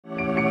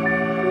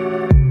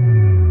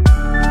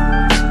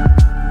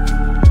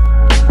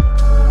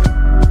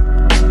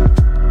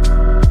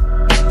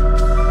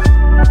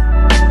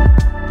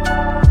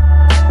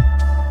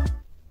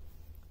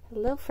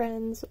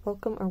friends,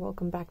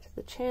 welcome back to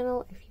the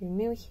channel. If you're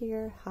new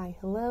here, hi,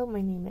 hello,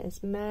 my name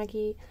is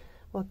Maggie.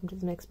 Welcome to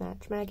the Mix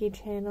Match Maggie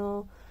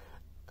channel.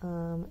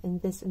 In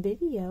this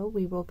video,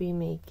 we will be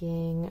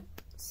making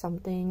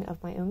something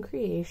of my own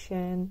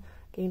creation.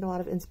 Gained a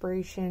lot of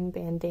inspiration.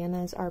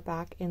 Bandanas are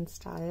back in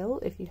style,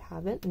 if you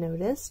haven't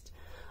noticed.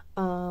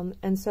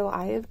 And so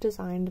I have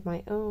designed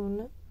my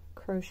own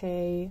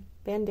crochet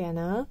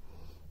bandana.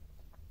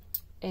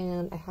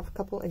 And I have a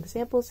couple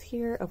examples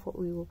here of what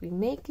we will be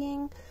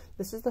making.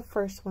 This is the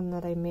first one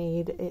that I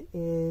made. It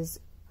is,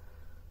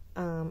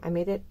 I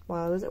made it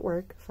while I was at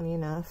work, funny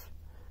enough.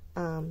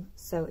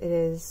 So it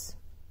is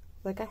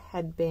like a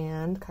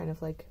headband, kind of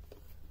like,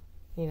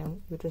 you know,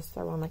 you would just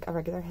throw on like a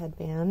regular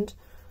headband.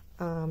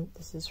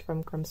 This is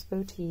from Grimm's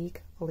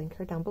Boutique. I'll link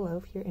her down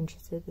below if you're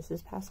interested. This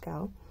is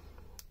Pascal,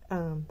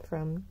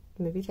 from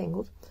the movie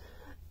Tangled.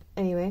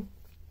 Anyway,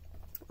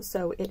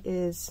 so it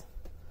is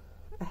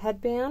a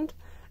headband,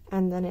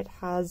 and then it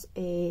has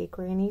a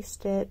granny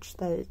stitch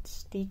that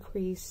it's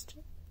decreased,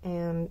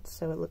 and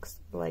so it looks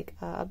like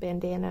a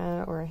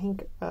bandana or a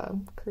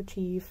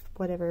kerchief,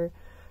 whatever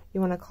you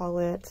want to call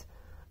it.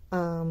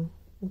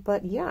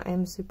 But yeah,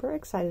 I'm super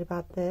excited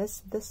about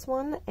this. This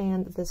one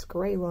and this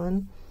gray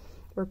one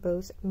were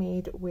both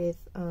made with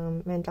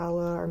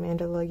Mandala or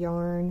Mandala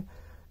yarn.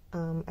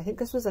 I think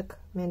this was a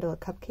Mandala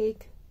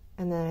cupcake,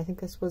 and then I think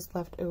this was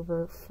left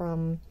over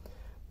from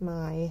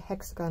my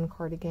hexagon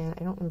cardigan.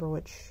 I don't remember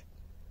which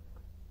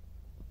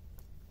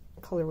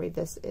colorway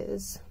this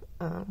is.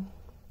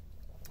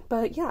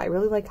 But yeah, I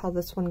really like how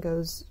this one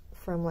goes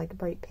from like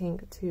bright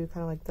pink to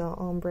kind of like the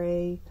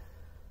ombre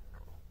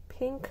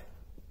pink.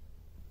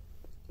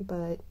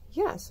 But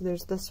yeah, so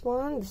there's this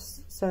one.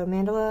 So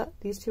Mandala,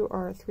 these two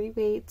are 3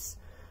 weights,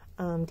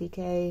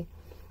 DK.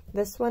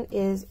 This one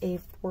is a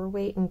 4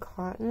 weight in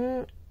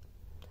cotton.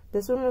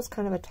 This one was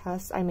kind of a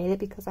test. I made it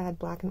because I had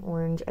black and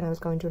orange and I was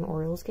going to an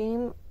Orioles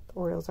game. The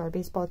Orioles are a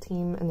baseball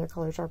team and their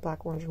colors are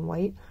black, orange, and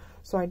white.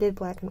 So I did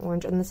black and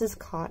orange, and this is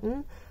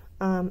cotton.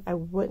 I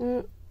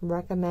wouldn't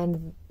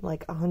recommend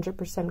like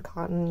 100%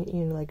 cotton,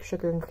 you know, like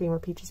Sugar and Cream or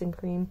Peaches and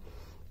Cream,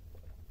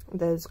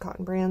 those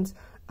cotton brands,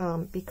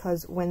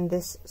 because when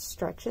this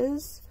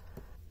stretches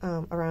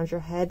around your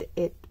head,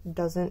 it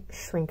doesn't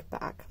shrink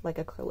back like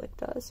acrylic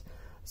does.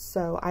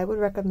 So I would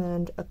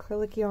recommend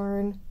acrylic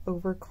yarn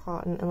over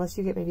cotton, unless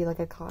you get maybe like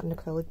a cotton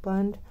acrylic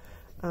blend.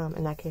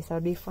 In that case, that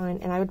would be fine.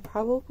 And I would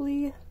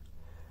probably,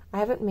 I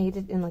haven't made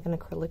it in like an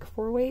acrylic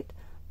 4 weight,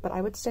 but I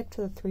would stick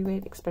to the 3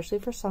 weight, especially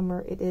for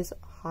summer. It is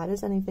hot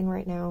as anything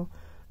right now.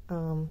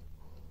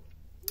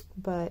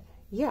 But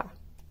yeah,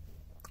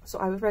 so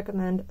I would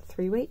recommend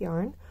 3 weight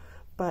yarn.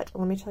 But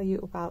let me tell you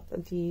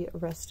about the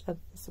rest of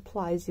the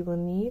supplies you will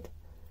need,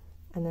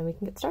 and then we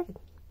can get started.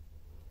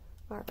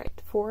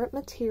 Alright, for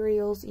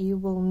materials you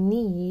will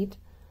need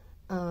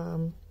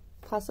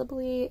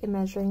possibly a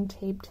measuring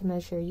tape to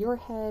measure your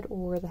head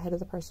or the head of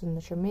the person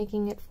that you're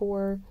making it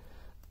for,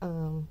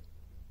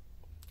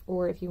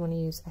 or if you want to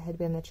use a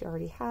headband that you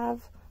already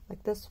have,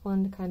 like this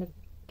one, to kind of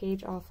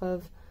gauge off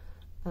of.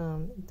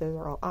 Those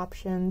are all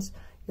options.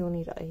 You'll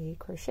need a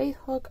crochet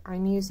hook.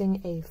 I'm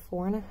using a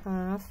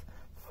 4.5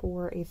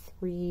 for a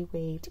 3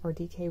 weight or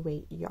DK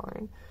weight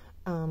yarn.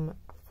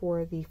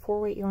 For the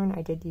 4 weight yarn,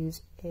 I did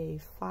use a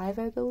 5,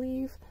 I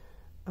believe,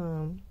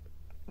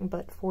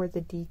 but for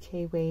the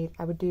DK weight,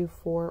 I would do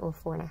 4 or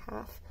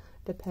 4.5,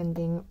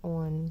 depending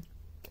on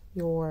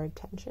your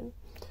tension.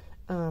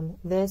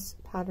 This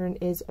pattern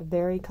is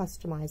very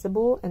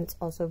customizable, and it's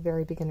also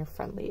very beginner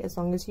friendly. As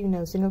long as you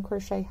know single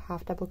crochet,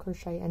 half double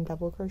crochet, and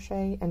double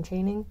crochet, and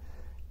chaining,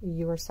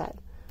 you are set.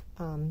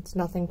 It's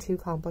nothing too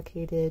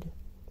complicated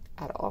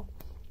at all.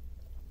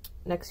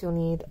 Next, you'll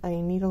need a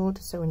needle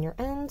to sew in your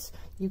ends.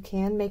 You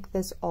can make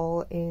this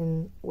all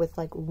in with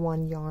like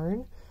 1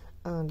 yarn.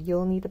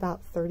 You'll need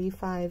about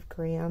 35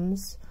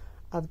 grams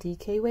of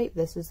DK weight.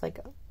 This is like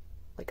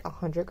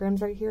 100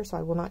 grams right here, so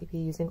I will not be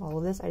using all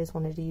of this. I just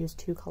wanted to use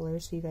 2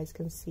 colors so you guys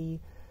can see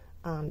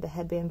the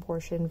headband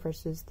portion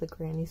versus the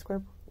granny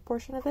square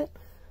portion of it,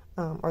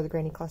 or the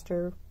granny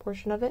cluster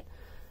portion of it.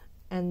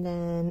 And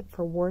then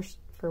for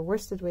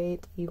worsted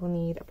weight, you will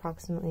need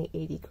approximately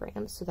 80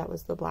 grams. So that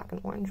was the black and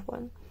orange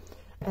one.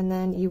 And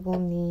then you will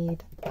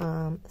need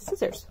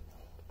scissors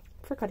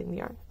for cutting the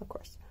yarn, of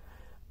course.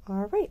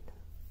 All right.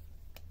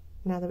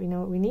 Now that we know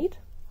what we need,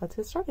 let's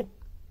get started.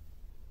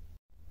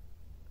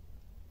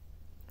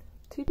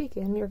 To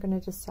begin, you're going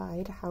to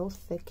decide how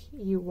thick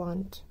you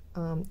want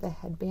the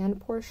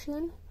headband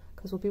portion,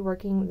 because we'll be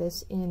working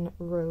this in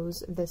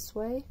rows this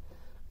way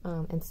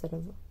instead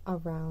of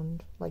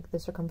around like the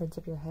circumference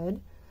of your head.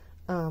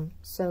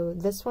 So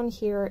this one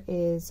here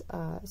is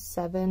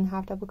 7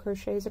 half double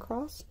crochets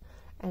across,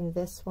 and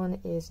this one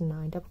is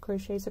 9 double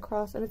crochets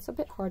across, and it's a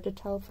bit hard to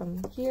tell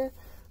from here,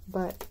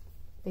 but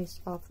based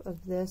off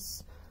of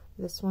this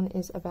one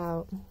is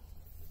about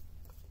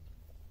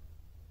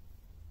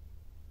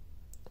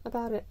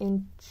 1.75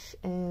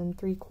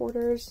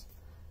 inches,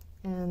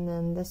 and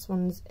then this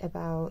one's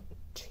about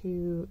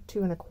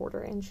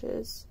 2.25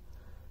 inches,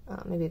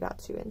 maybe about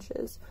 2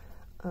 inches.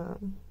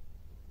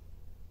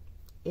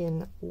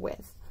 in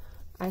width.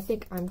 I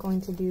think I'm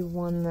going to do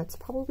one that's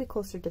probably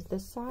closer to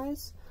this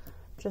size,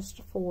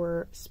 just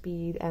for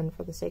speed and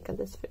for the sake of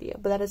this video,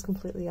 but that is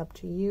completely up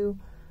to you.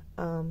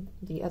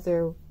 The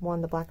other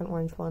one, the black and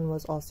orange one,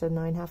 was also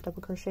 9 half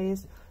double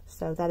crochets,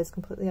 so that is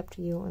completely up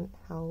to you on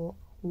how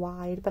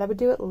wide, but I would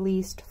do at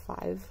least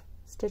 5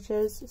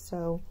 stitches.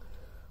 So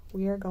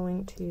we are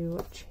going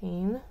to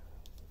chain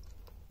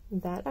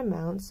that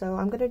amount. So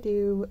I'm going to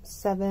do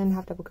 7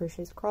 half double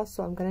crochets across,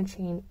 so I'm going to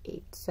chain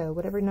 8. So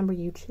whatever number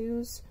you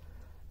choose,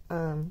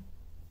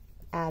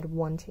 add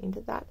 1 chain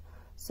to that.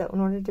 So in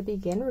order to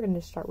begin, we're going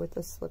to start with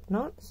a slip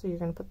knot. So you're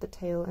going to put the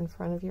tail in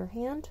front of your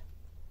hand.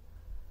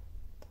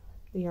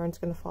 The yarn's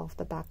going to fall off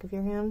the back of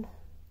your hand.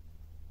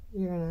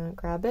 You're going to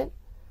grab it,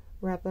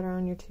 wrap it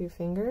around your 2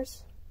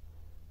 fingers,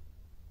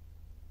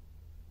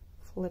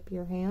 flip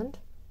your hand,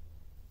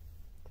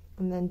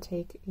 and then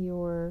take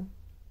your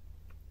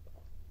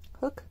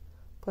hook,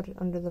 put it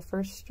under the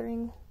first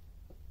string,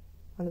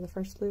 under the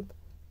first loop,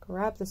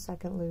 grab the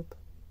second loop,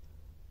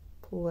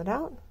 pull it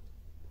out.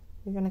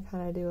 You're going to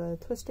kind of do a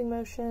twisting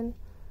motion,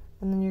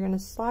 and then you're going to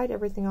slide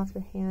everything off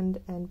your hand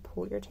and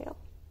pull your tail.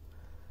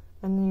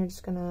 And then you're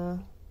just going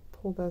to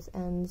pull both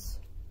ends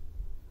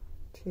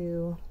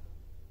to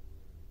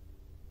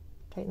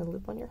tighten the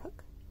loop on your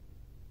hook.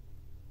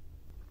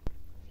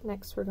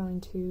 Next, we're going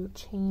to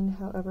chain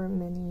however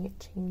many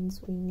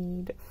chains we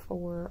need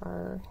for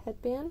our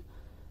headband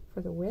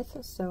for the width.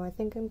 So I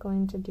think I'm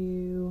going to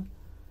do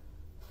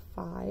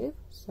 5.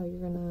 So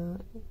you're going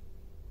to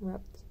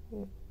wrap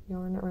the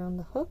yarn around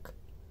the hook,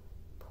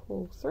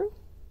 pull through,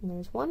 and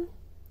there's 1.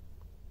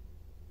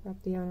 Wrap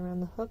the yarn around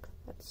the hook,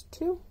 that's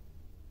 2,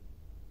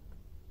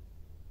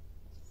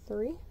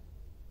 3,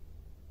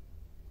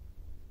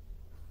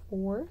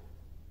 4,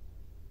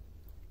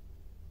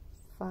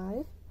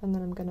 5, and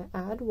then I'm going to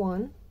add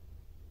 1,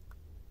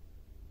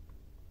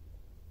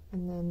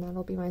 and then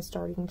that'll be my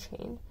starting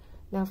chain.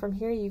 Now from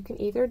here you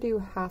can either do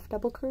half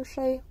double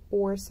crochet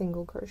or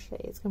single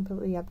crochet. It's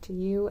completely up to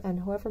you and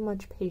however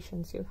much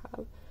patience you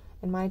have.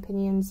 In my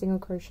opinion, single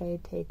crochet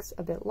takes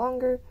a bit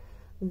longer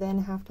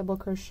than half double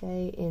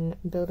crochet in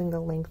building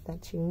the length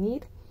that you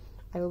need.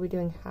 I will be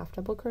doing half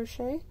double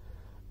crochet.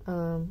 So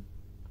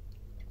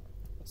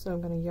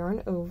I'm going to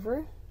yarn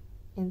over,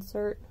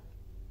 insert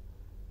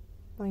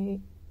my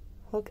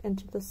hook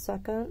into the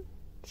second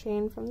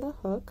chain from the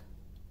hook,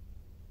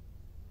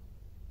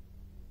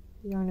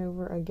 yarn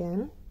over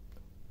again,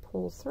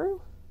 pull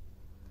through,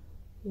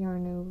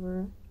 yarn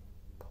over,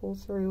 pull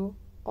through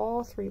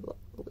all 3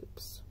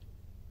 loops.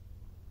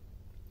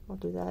 I'll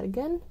do that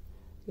again,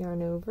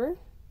 yarn over,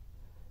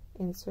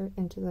 insert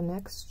into the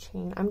next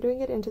chain. I'm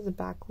doing it into the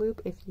back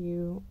loop. If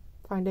you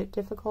find it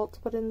difficult to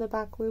put in the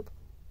back loop,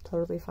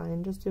 totally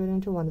fine, just do it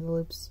into one of the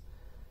loops.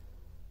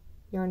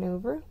 Yarn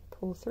over,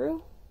 pull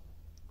through,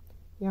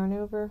 yarn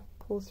over,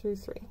 pull through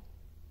 3.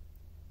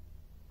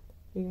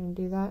 You're going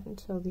to do that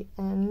until the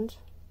end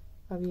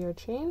of your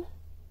chain.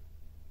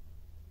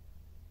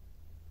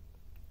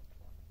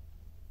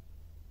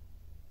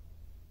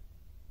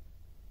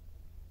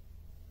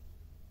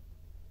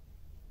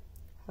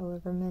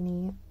 However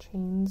many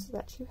chains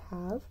that you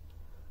have.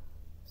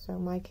 So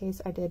in my case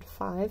I did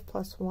 5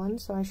 plus 1,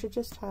 so I should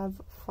just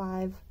have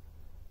 5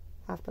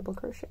 half double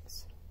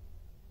crochets.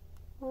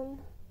 1,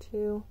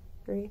 2,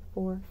 3,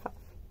 4, 5.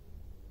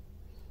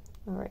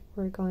 Alright,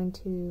 we're going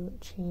to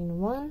chain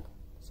 1.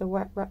 So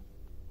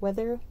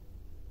whether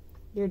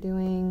you're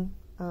doing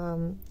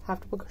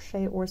half double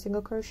crochet or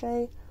single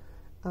crochet,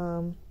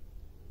 it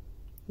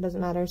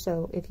doesn't matter.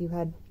 So if you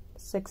had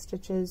 6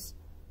 stitches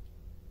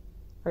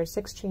or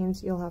 6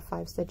 chains, you'll have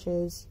 5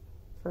 stitches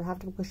for half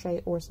double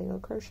crochet or single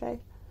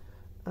crochet.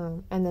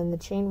 And then the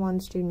chain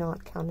ones do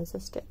not count as a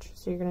stitch.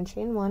 So you're going to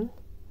chain 1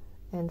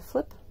 and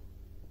flip.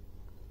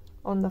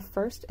 On the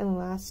first and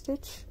last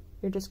stitch,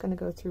 you're just going to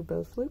go through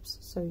both loops.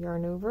 So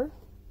yarn over,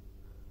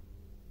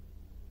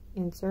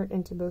 insert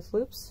into both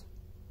loops,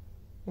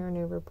 yarn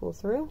over, pull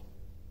through,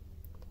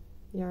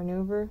 yarn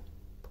over,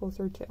 pull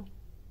through 2.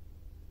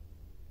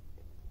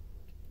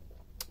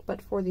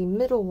 But for the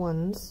middle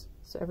ones,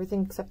 so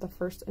everything except the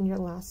first and your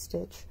last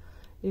stitch,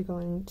 you're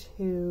going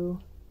to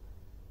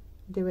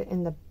do it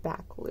in the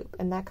back loop,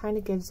 and that kind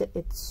of gives it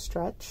its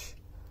stretch.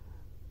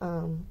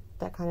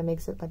 That kind of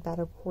makes it like that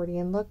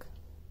accordion look.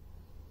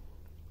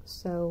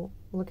 So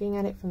looking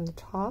at it from the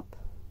top,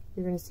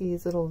 you're going to see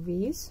these little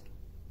V's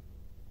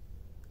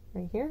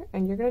right here,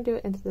 and you're going to do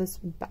it into this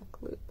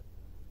back loop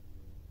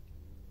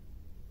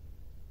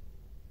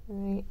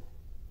right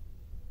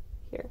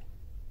here.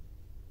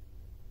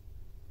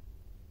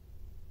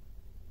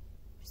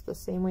 Just the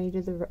same way you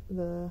did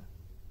the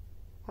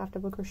half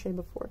double crochet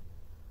before.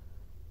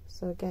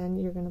 So again,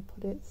 you're going to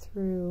put it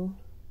through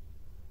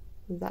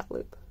that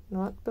loop,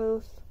 not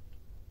both,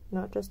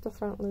 not just the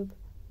front loop,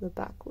 the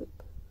back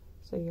loop.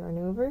 So yarn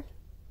over,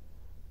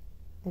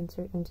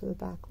 insert into the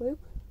back loop,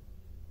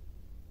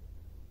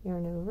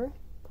 yarn over,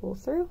 pull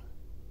through,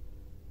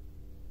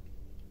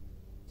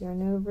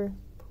 yarn over,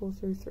 pull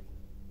through 3.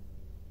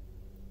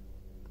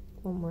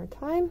 One more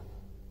time,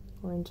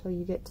 or until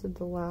you get to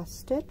the last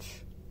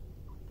stitch.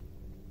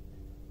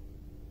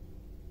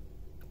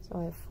 So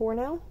I have 4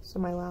 now, so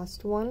my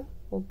last one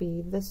will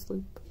be this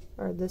loop,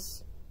 or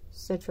this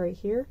stitch right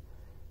here,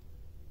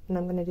 and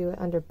I'm going to do it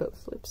under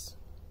both loops.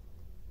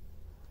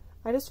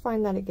 I just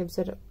find that it gives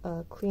it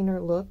a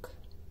cleaner look,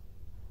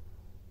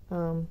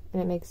 and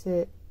it makes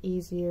it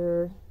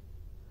easier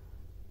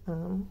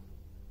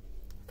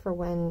for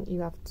when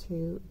you have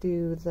to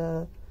do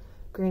the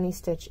granny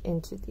stitch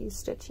into these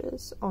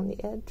stitches on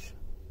the edge.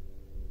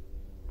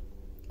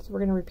 So we're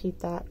going to repeat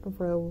that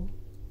row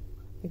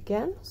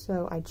again.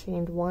 So I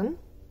chained 1,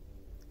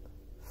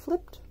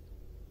 flipped,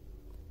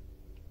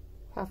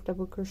 half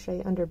double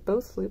crochet under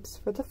both loops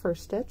for the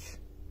first stitch,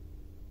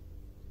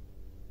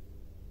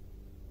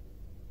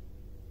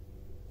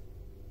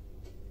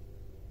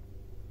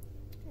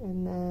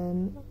 and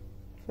then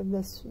for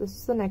this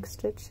is the next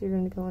stitch, so you're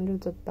going to go under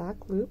the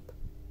back loop,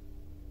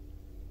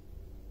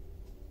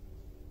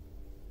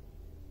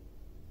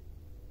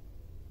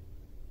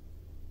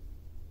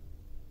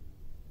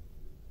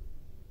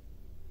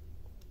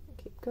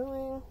 keep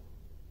going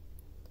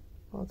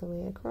all the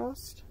way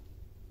across.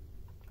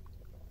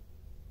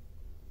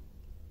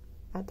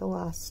 At the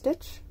last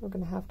stitch, we're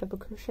going to half double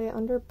crochet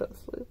under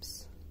both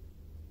loops.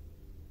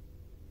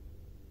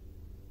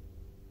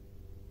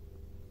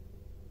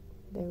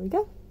 There we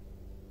go.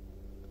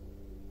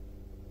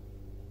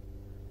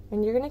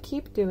 And you're going to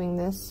keep doing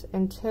this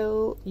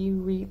until you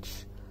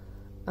reach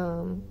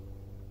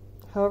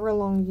however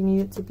long you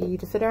need it to be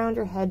to fit around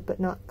your head, but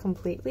not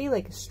completely,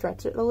 like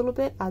stretch it a little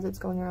bit as it's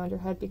going around your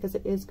head, because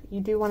it is,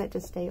 you do want it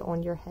to stay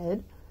on your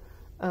head.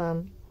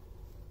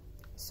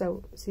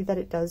 So see that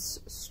it does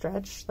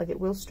stretch, like it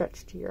will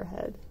stretch to your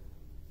head.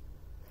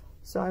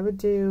 So I would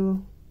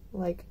do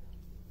like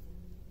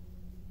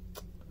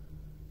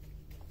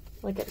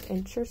an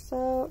inch or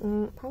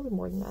so, probably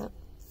more than that.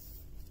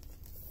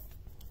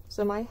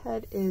 So my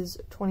head is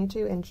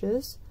 22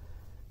 inches,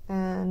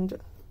 and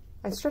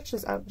I stretched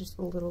this out just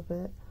a little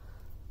bit,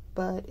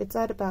 but it's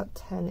at about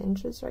 10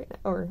 inches right now,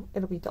 or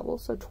it'll be double,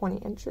 so 20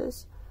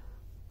 inches.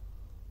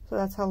 So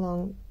that's how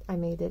long I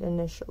made it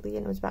initially,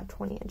 and it was about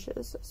 20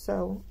 inches.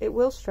 So it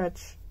will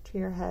stretch to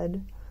your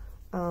head.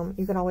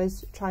 You can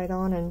always try it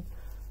on and,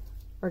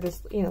 or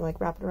just, you know,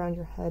 like wrap it around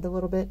your head a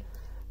little bit,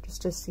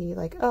 just to see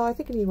like, oh, I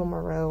think I need one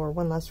more row or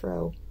one less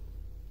row.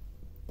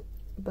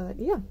 But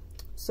yeah,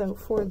 so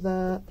for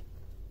the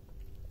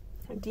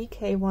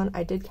DK one,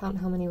 I did count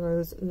how many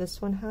rows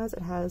this one has.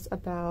 It has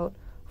about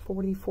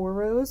 44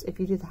 rows if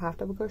you do the half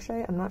double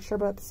crochet. I'm not sure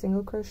about the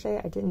single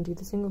crochet. I didn't do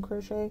the single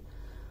crochet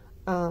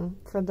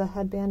for the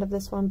headband of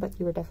this one, but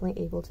you are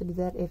definitely able to do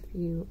that if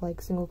you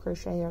like single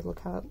crochet or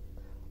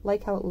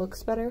like how it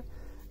looks better.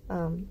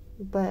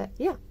 But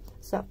yeah,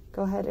 so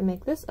go ahead and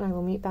make this, and I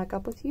will meet back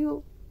up with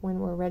you when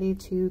we're ready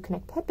to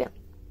connect the headband.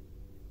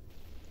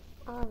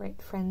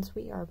 Alright friends,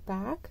 we are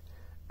back.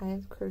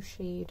 I've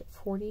crocheted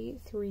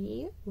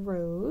 43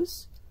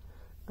 rows,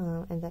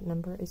 and that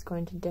number is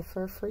going to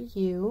differ for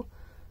you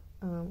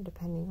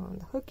depending on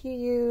the hook you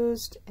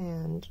used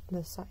and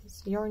the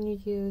size yarn you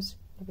used,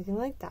 everything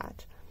like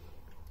that.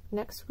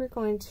 Next we're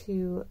going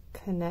to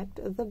connect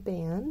the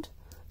band.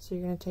 So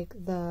you're going to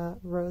take the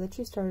row that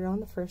you started on,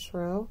 the first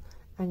row,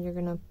 and you're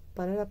going to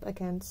butt it up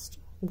against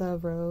the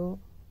row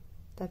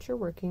that you're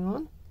working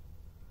on.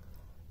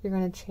 You're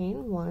going to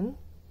chain 1,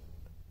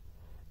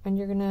 and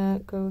you're going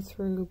to go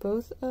through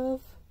both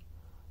of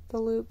the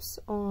loops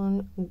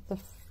on the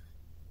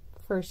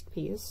first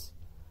piece,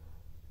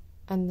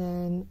 and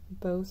then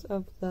both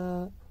of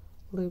the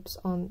loops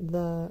on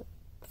the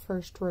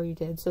first row you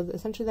did. So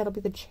essentially that'll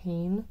be the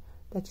chain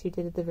that you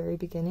did at the very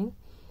beginning,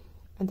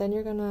 and then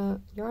you're going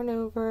to yarn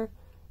over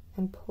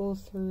and pull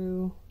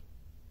through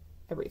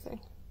everything.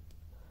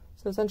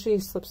 So essentially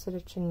slip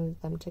stitching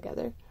them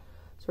together.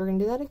 So we're going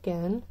to do that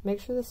again. Make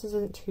sure this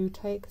isn't too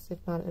tight, because if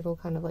not it'll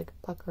kind of like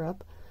pucker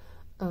up.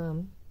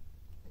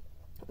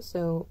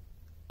 So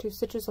 2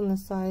 stitches on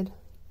this side,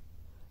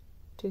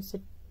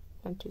 the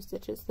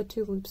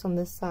 2 loops on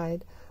this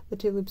side, the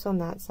 2 loops on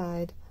that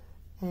side,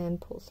 and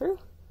pull through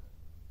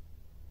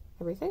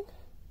everything.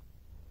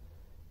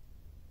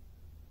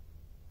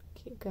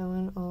 Keep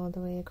going all the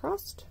way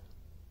across.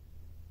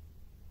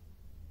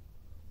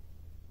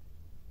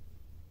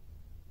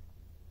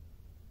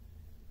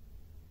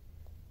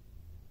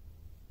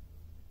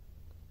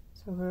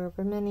 So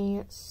however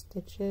many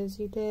stitches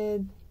you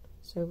did,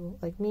 so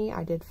like me,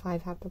 I did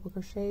 5 half double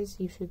crochets,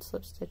 you should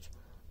slip stitch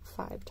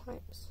 5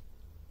 times.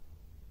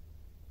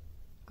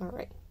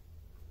 Alright,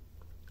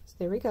 so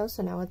there we go.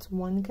 So now it's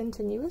one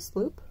continuous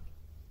loop,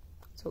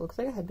 so it looks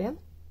like a headband.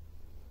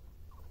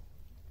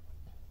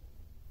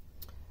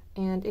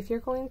 And if you're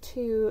going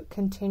to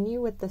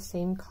continue with the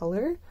same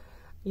color,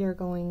 you're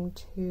going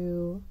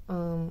to,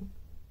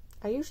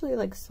 I usually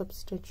like slip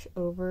stitch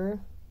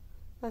over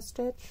a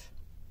stitch,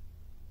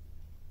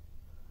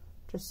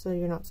 just so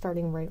you're not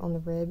starting right on the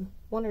rib,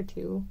 1 or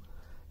 2,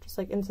 just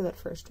like into that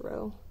first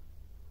row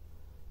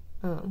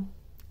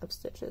of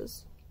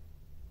stitches.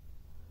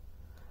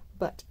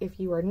 But if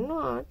you are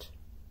not,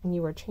 and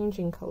you are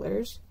changing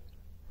colors,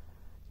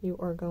 you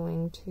are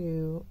going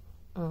to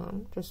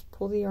just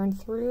pull the yarn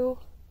through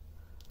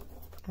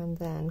and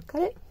then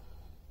cut it.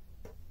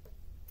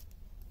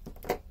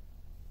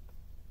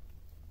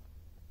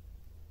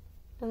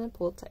 And then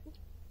pull it tight.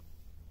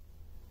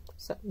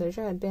 So there's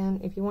your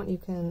headband. If you want, you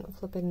can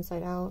flip it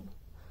inside out.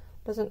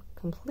 Doesn't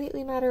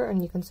completely matter,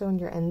 and you can sew in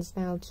your ends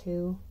now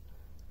too.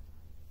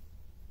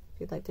 If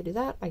you'd like to do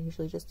that, I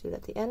usually just do it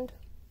at the end.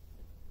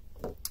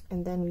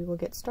 And then we will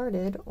get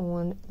started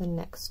on the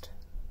next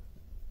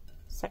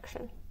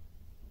section.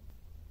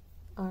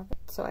 Alright,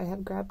 so I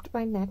have grabbed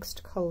my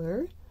next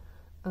color.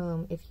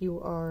 If you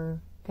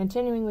are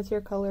continuing with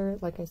your color,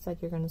 like I said,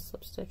 you're going to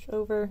slip stitch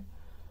over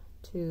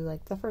to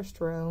like the first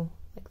row,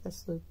 like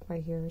this loop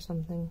right here or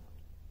something.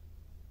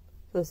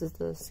 So this is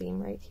the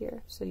seam right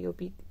here, so you'd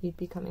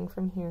be coming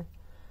from here,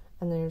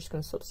 and then you're just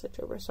going to slip stitch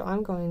over. So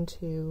I'm going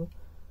to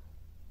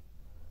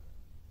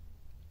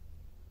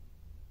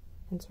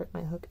insert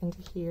my hook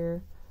into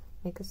here,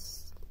 make a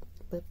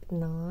slip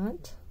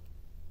knot,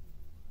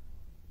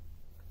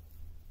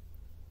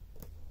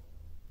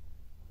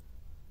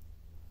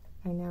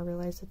 I now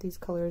realize that these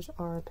colors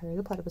are Perry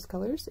the Platypus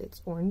colors.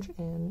 It's orange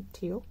and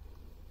teal.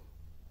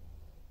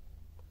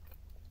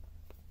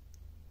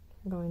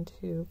 I'm going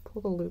to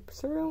pull the loop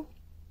through,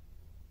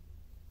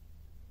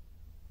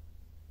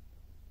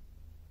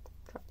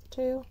 drop the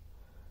 2,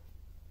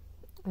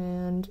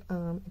 and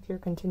if you're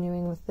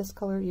continuing with this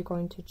color, you're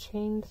going to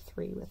chain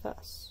 3 with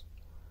us.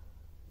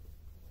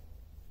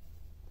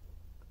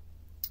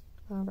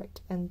 Alright,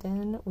 and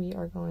then we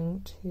are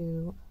going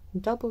to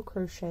double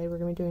crochet. We're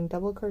going to be doing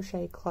double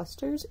crochet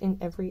clusters in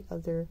every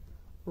other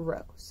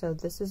row. So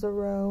this is a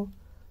row,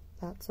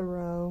 that's a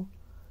row,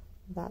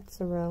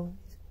 that's a row.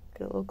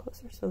 Get a little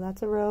closer. So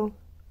that's a row.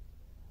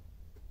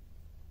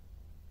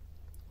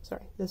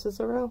 Sorry, this is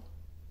a row,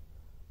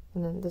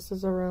 and then this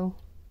is a row,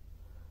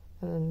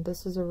 and then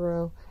this is a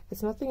row.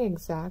 It's nothing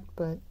exact,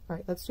 but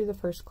alright, let's do the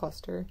first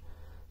cluster.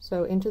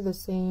 So into the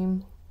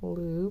same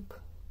loop,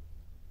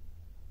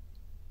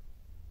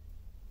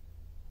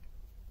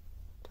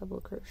 double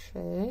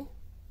crochet.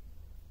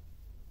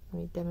 Let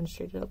me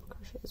demonstrate a double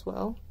crochet as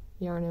well.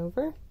 Yarn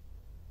over,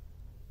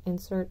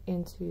 insert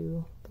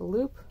into the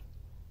loop,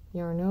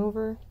 yarn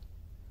over,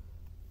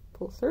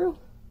 pull through,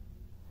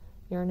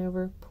 yarn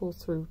over, pull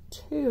through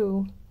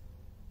 2,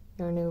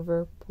 yarn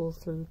over, pull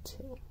through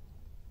 2.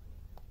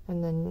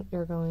 And then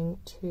you're going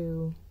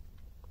to,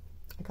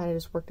 I kind of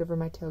just worked over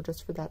my tail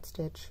just for that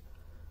stitch,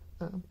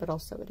 but I'll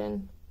sew it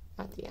in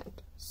at the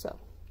end. So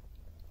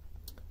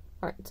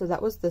alright, so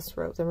that was this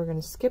row. Then we're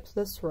going to skip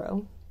this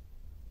row,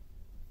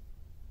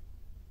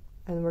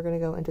 and we're going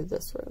to go into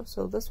this row.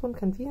 So this one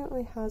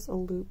conveniently has a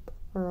loop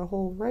or a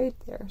hole right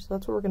there, so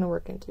that's what we're going to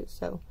work into.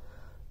 So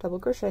double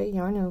crochet,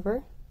 yarn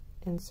over,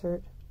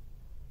 insert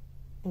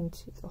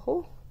into the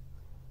hole,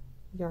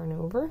 yarn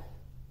over,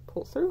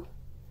 pull through,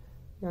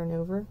 yarn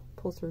over,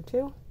 pull through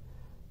 2,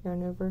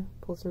 yarn over,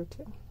 pull through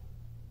 2.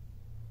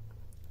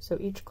 So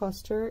each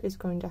cluster is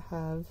going to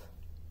have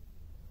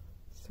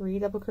 3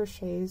 double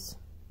crochets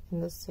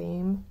in the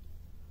same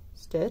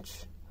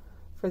stitch.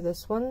 For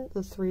this one,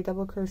 the 3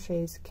 double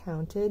crochets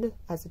counted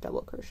as a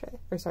double crochet,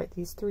 or sorry,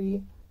 these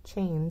 3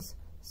 chains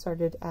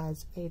started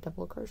as a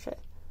double crochet.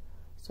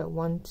 So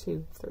 1,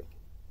 2, 3.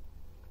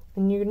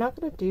 And you're not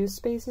going to do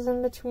spaces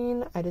in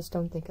between. I just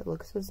don't think it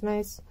looks as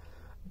nice,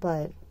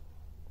 but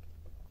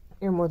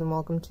you're more than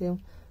welcome to.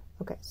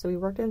 Okay, so we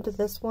worked into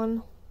this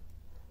one,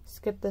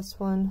 skip this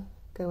one,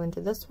 go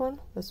into this one.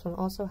 This one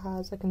also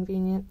has a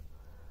convenient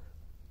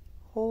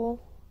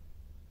hole.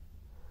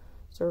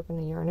 So we're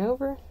going to yarn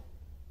over,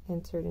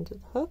 insert into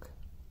the hook,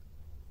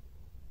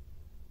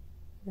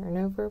 yarn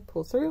over,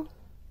 pull through,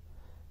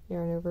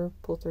 yarn over,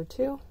 pull through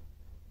 2,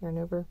 yarn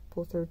over,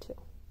 pull through 2,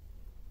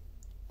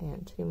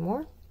 and 2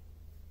 more.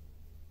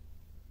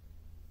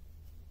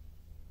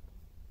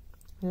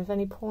 And if at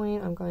any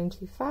point I'm going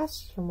too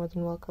fast, you're more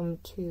than welcome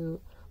to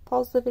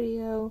pause the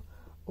video,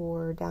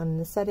 or down in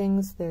the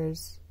settings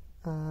there's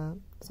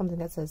something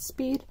that says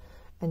speed,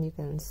 and you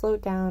can slow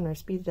it down or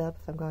speed it up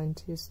if I'm going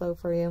too slow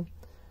for you.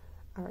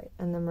 Alright,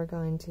 and then we're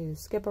going to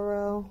skip a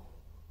row,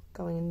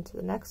 going into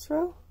the next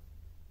row.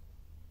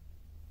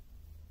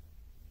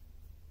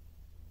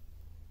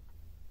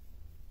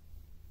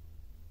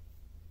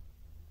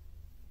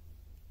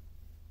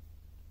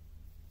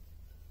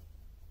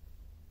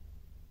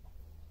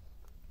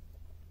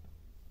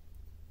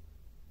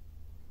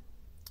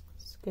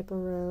 Skip a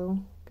row,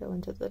 go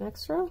into the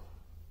next row.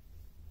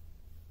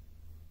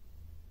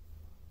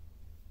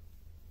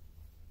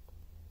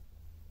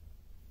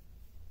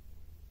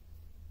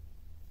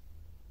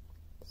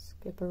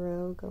 Skip a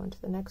row, go into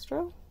the next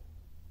row.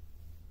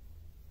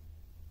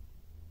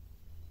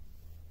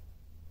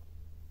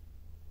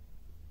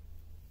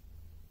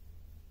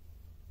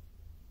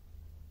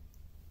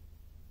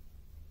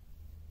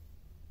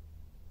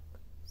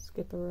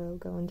 Skip a row,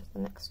 go into the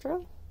next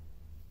row.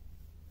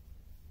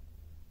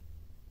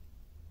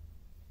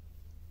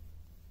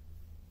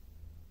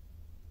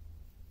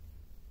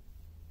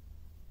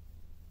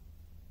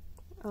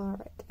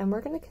 Alright, and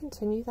we're going to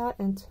continue that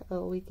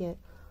until we get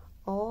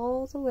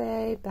all the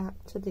way back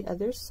to the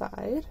other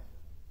side.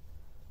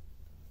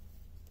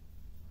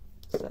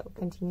 So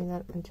continue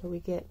that until we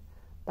get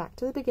back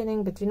to the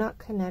beginning, but do not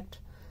connect.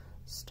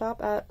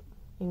 Stop at,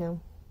 you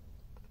know,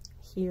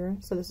 here.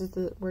 So this is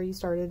where you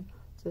started.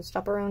 So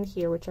stop around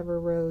here, whichever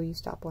row you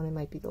stop on. It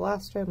might be the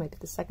last row, it might be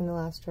the second to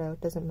last row.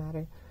 It doesn't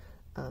matter.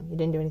 You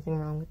didn't do anything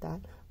wrong with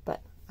that,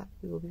 but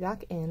we will be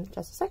back in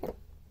just a second.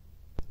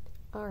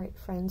 Alright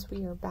friends,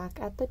 we are back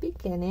at the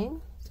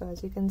beginning. So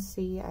as you can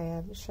see, I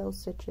have shell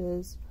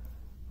stitches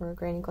or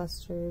granny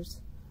clusters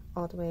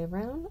all the way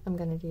around. I'm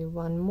going to do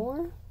one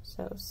more,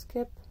 so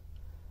skip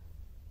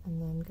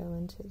and then go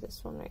into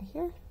this one right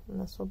here,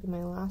 and this will be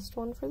my last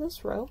one for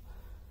this row.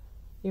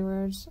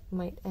 Yours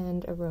might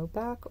end a row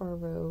back or a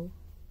row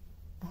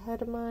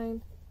ahead of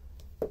mine,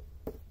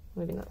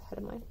 maybe not ahead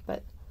of mine,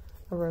 but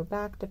a row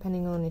back,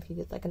 depending on if you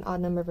did like an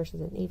odd number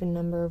versus an even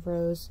number of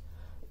rows.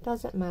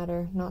 Doesn't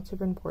matter, not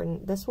super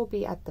important. This will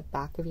be at the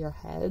back of your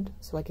head,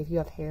 so like if you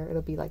have hair,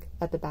 it'll be like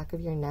at the back of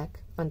your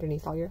neck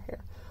underneath all your hair.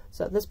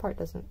 So this part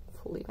doesn't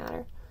fully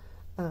matter.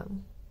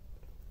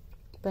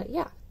 But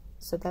yeah,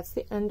 so that's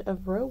the end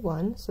of row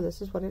 1. So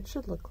this is what it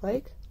should look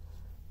like,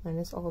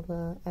 minus all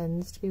the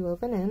ends to be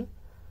woven in.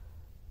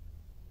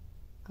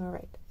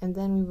 Alright, and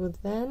then we will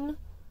then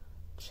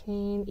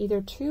chain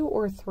either 2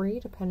 or 3,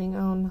 depending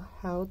on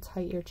how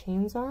tight your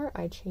chains are.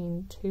 I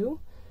chain 2.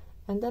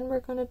 And then we're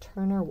going to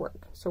turn our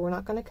work. So we're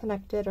not going to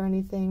connect it or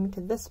anything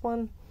to this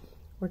one.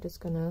 We're just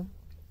going to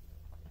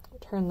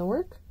turn the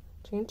work,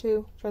 chain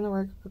 2, turn the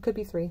work. It could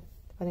be 3,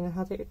 depending on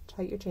how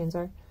tight your chains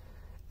are.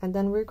 And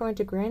then we're going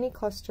to granny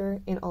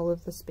cluster in all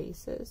of the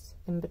spaces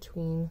in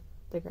between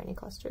the granny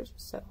clusters.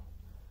 So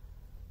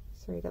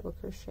 3 double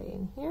crochet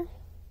in here.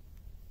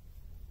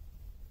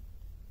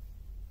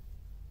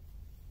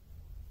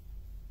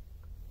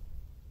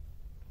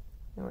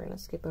 And we're going to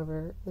skip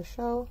over the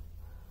shell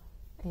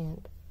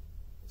and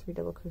 3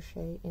 double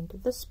crochet into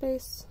this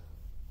space,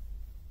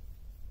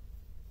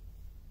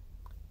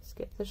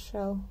 skip the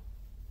shell,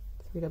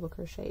 3 double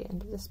crochet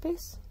into this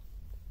space,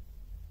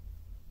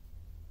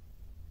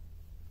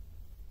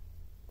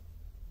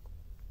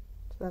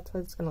 so that's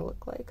what it's going to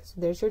look like.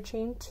 So there's your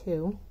chain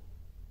 2,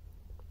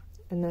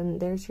 and then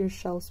there's your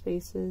shell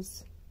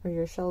spaces, or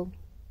your shell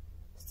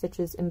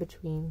stitches in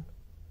between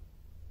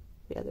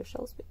the other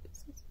shell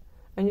spaces,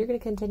 and you're going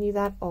to continue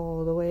that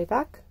all the way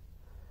back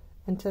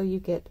until you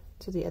get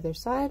to the other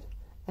side,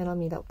 and I'll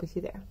meet up with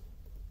you there.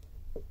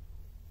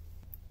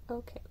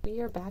 Okay, we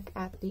are back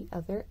at the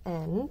other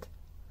end.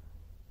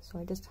 So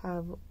I just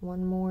have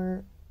one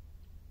more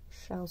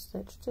shell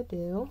stitch to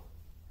do.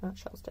 Not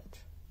shell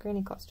stitch,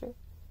 granny cluster.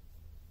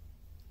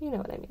 You know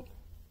what I mean.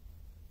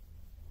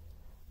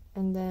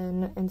 And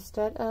then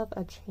instead of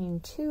a chain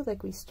 2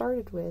 like we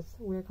started with,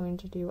 we're going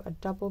to do a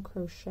double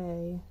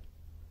crochet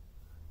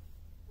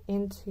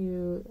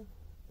into,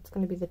 it's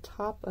going to be the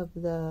top of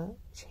the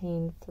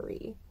chain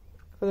 3.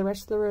 For the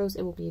rest of the rows,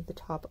 it will be the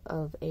top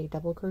of a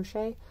double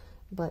crochet,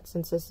 but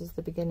since this is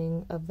the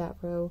beginning of that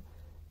row,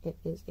 it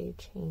is a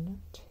chain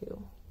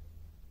 2.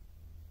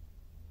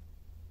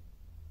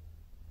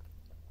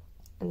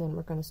 And then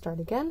we're going to start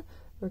again.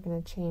 We're going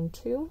to chain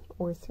 2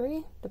 or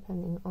 3,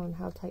 depending on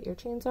how tight your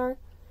chains are.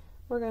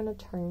 We're going to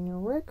turn your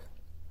work,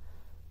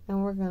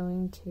 and we're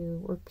going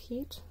to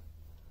repeat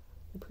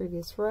the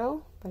previous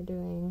row by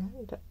doing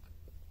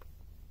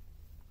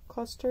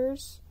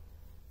clusters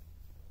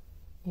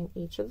in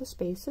each of the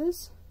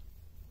spaces.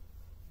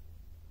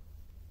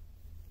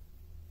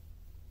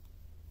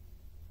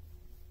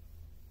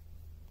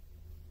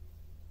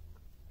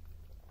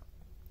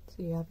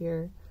 So you have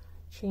your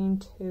chain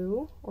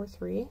 2 or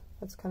 3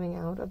 that's coming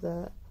out of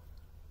the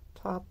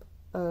top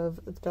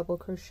of the double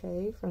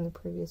crochet from the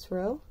previous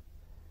row,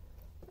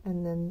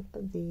 and then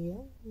the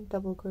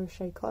double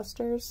crochet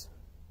clusters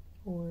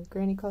or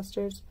granny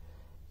clusters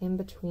in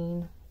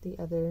between the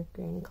other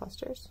granny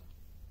clusters.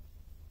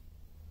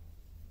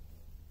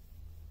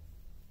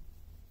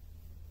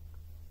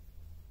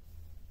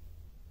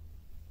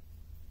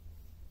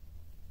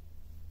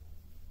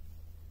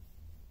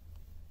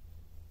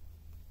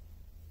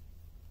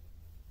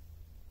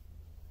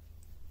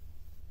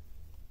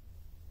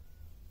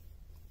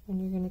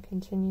 And you're going to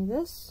continue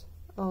this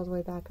all the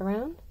way back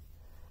around,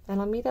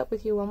 and I'll meet up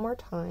with you one more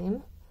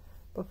time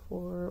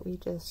before we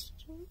just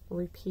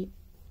repeat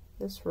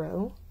this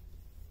row,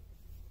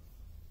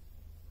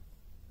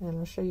 and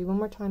I'll show you one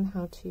more time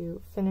how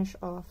to finish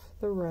off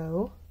the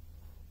row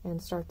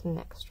and start the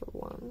next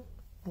one,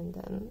 and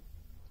then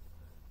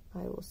I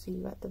will see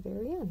you at the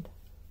very end.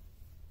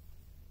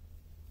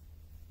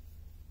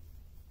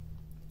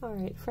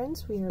 Alright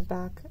friends, we are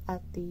back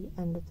at the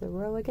end of the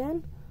row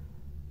again.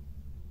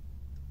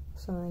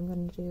 So I'm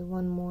going to do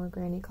one more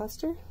granny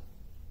cluster.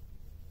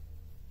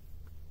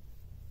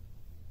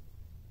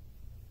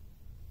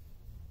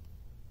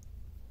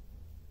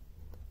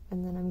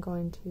 And then I'm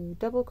going to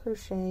double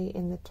crochet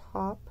in the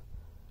top,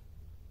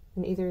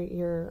 in either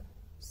your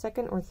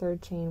second or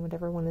third chain,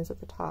 whatever one is at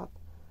the top.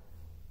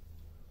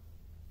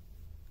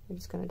 You're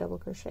just going to double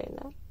crochet in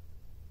that.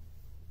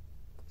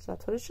 So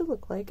that's what it should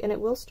look like, and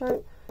it will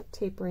start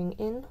tapering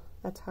in.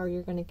 That's how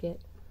you're going to get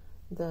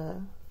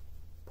the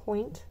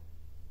point.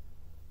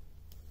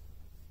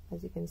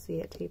 As you can see,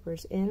 it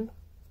tapers in,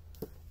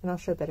 and I'll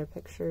show better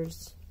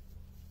pictures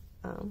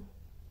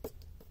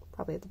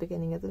probably at the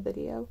beginning of the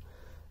video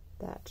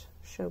that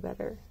show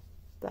better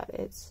that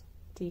it's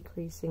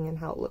decreasing and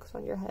how it looks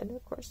on your head,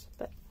 of course.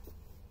 But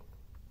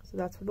so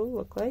that's what it'll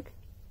look like.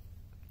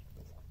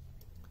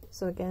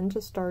 So again,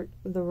 to start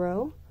the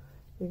row,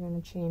 you're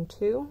going to chain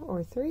 2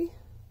 or 3,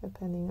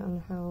 depending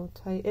on how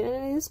tight. And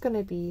it is going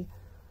to be,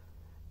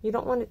 you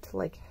don't want it to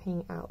like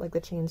hang out, like the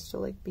chains to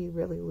like be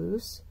really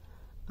loose,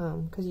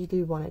 because you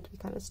do want it to be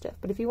kind of stiff.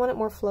 But if you want it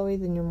more flowy,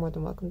 then you're more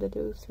than welcome to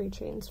do 3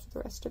 chains for the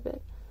rest of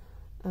it.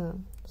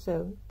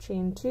 So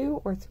chain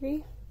 2 or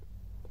 3,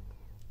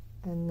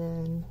 and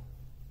then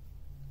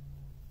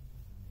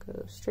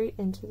go straight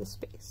into the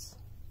space.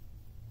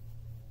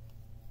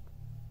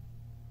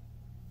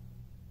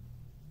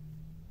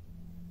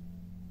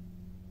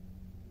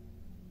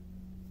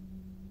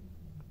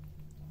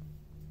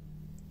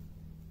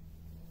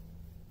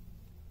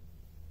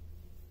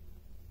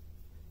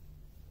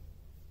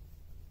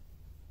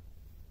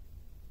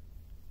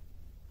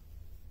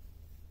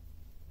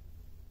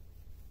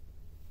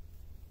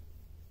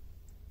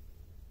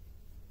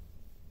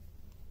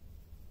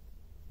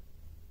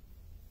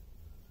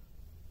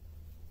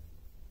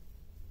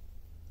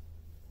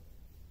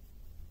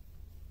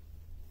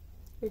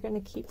 You're going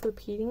to keep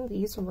repeating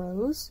these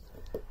rows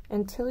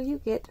until you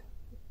get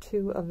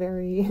to a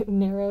very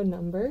narrow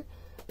number,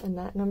 and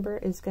that number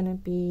is going to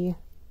be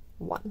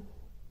 1.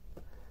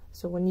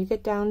 So when you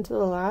get down to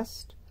the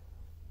last,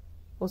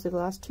 we'll say the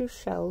last 2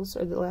 shells,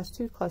 or the last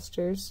 2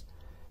 clusters,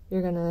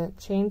 you're going to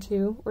chain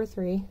 2 or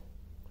 3,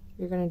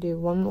 you're going to do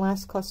 1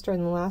 last cluster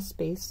in the last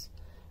space,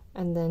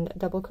 and then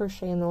double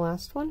crochet in the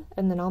last one,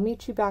 and then I'll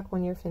meet you back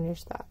when you're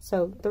finished that.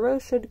 So the row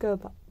should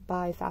go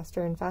by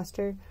faster and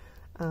faster,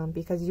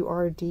 because you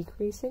are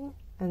decreasing,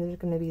 and there's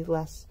going to be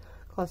less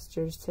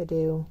clusters to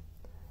do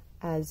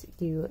as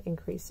you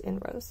increase in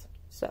rows.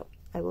 So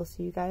I will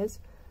see you guys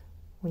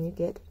when you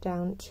get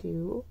down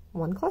to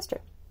 1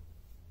 cluster.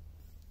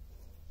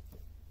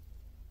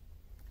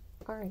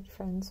 Alright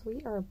friends,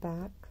 we are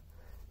back,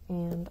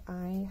 and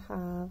I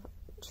have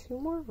 2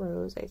 more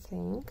rows, I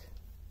think,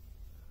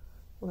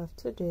 left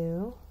to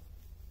do.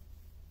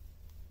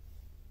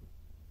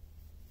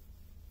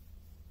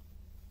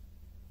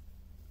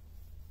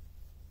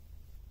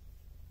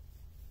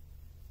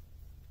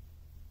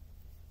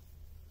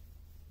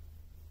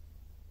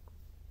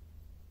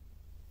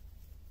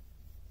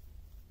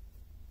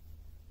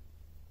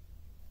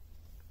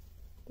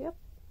 Yep,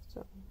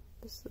 so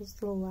this is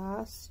the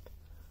last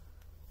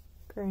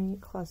granny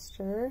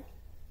cluster,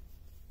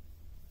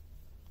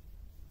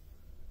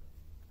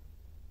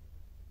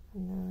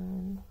 and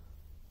then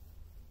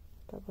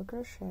double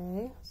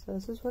crochet. So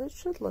this is what it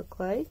should look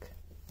like.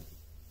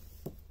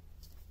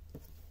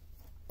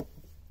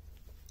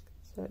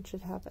 So it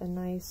should have a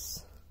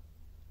nice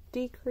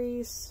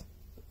decrease.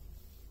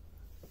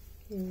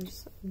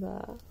 Here's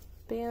the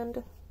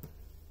band,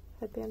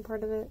 headband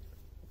part of it.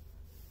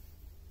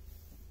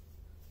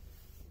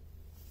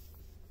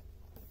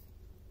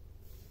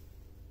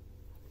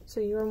 So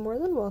you are more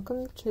than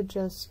welcome to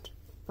just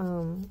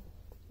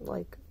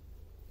like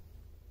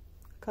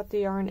cut the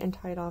yarn and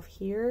tie it off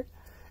here,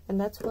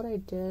 and that's what I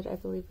did, I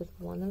believe, with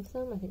one of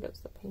them. I think it was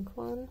the pink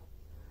one.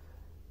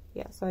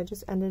 Yeah, so I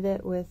just ended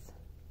it with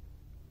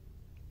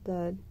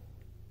the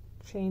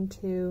chain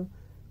 2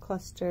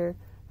 cluster,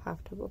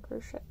 half double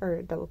crochet,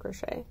 or double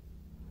crochet.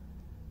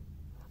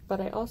 But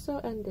I also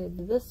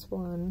ended this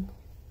one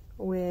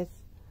with,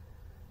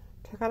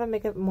 to kind of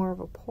make it more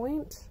of a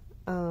point,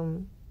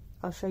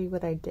 I'll show you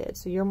what I did.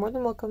 So you're more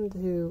than welcome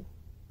to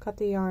cut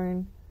the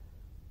yarn,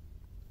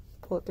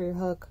 pull it through your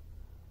hook,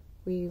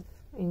 weave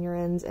in your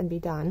ends, and be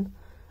done.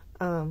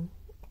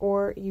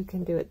 Or you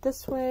can do it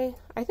this way.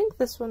 I think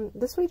this way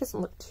doesn't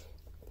look too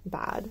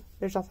bad.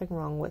 There's nothing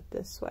wrong with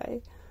this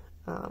way.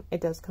 It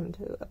does come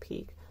to a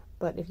peak,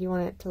 but if you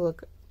want it to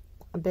look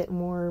a bit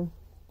more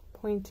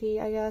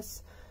pointy, I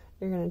guess,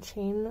 you're going to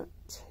chain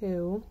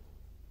 2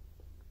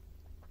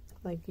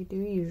 like you do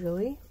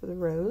usually for the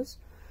rows.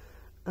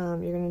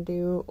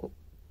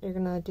 You're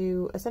gonna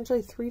do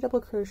essentially 3 double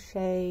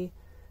crochet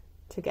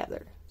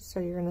together. So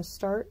you're gonna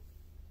start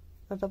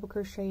a double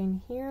crochet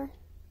in here.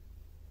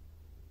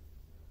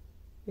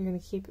 You're gonna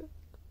keep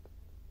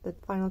the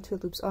final 2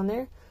 loops on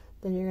there.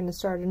 Then you're gonna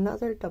start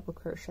another double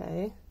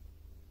crochet.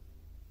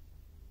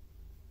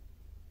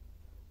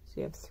 So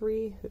you have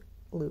 3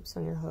 loops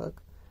on your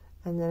hook,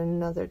 and then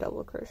another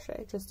double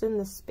crochet just in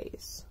this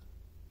space.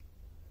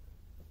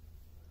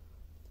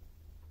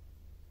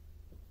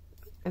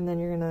 And then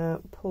you're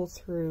gonna pull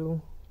through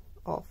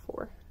all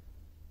 4.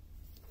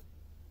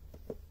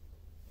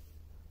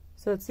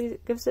 So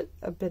it gives it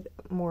a bit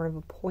more of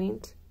a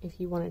point. If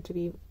you want it to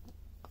be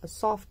a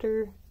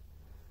softer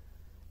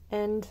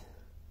end,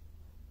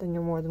 then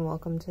you're more than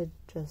welcome to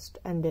just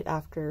end it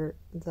after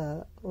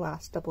the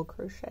last double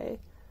crochet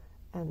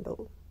and the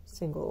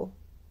single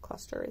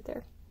cluster right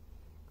there.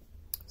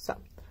 So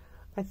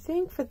I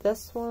think for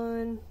this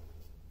one,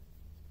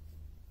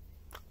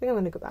 I think I'm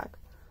going to go back.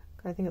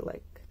 I think I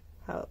like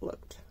how it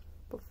looked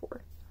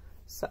before.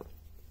 So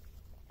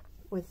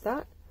with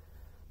that,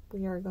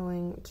 we are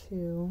going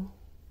to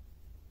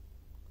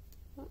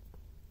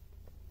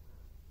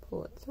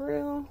pull it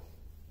through,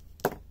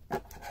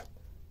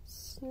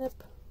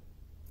 snip,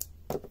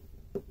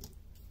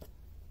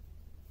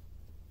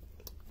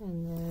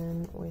 and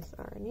then with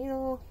our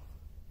needle,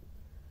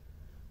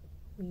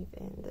 weave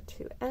in the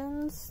two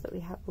ends that we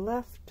have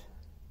left.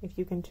 If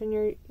you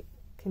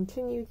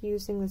continue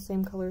using the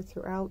same color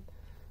throughout,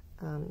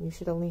 you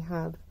should only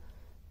have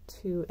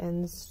two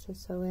ends to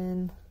sew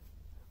in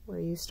where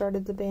you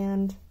started the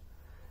band,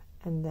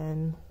 and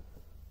then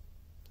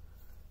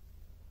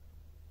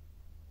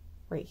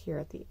right here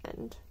at the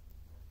end.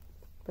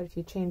 But if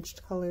you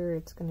changed color,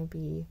 it's going to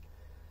be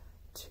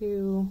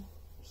two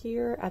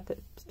here at the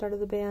start of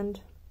the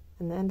band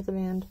and the end of the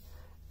band,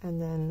 and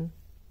then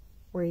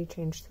where you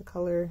changed the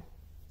color,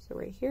 so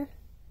right here,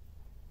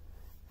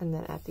 and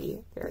then at the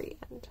very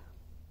end.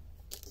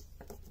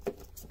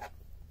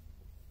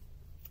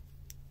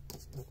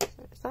 So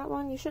there's that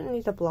one. You shouldn't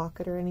need to block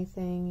it or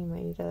anything. You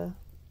might need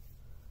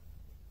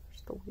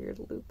just a weird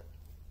loop.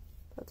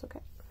 That's okay.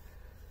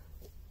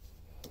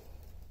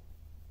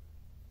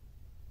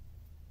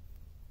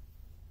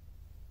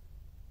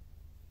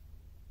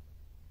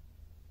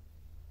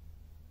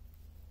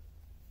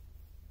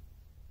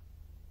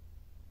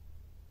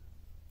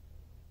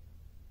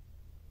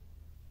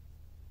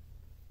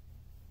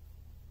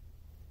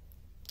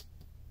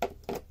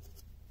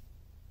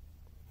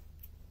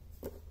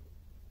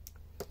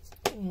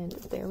 And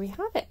there we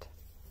have it.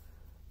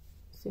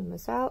 Zoom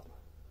this out.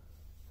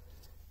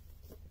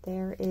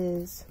 There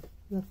is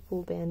the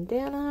full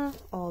bandana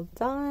all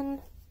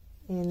done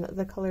in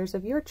the colors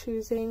of your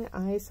choosing.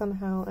 I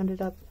somehow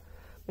ended up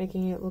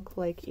making it look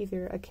like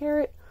either a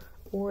carrot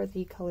or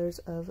the colors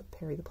of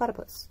Perry the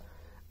Platypus,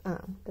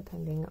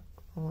 depending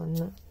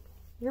on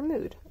your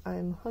mood.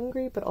 I'm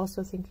hungry, but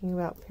also thinking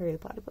about Perry the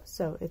Platypus,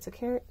 so it's a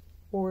carrot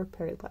or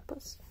Perry the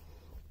Platypus.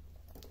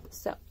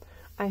 So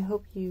I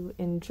hope you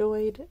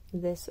enjoyed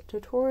this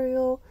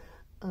tutorial.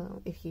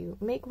 If you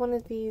make one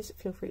of these,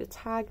 feel free to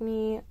tag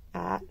me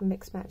at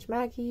Mix Match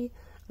Maggie.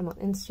 I'm on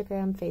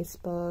Instagram,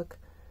 Facebook,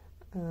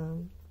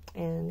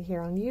 and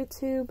here on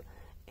YouTube.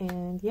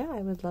 And yeah,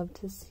 I would love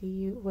to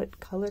see what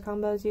color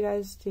combos you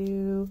guys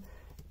do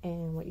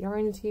and what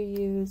yarns you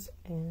use.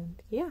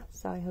 And yeah,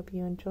 so I hope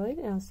you enjoyed,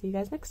 and I'll see you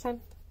guys next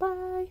time.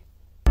 Bye!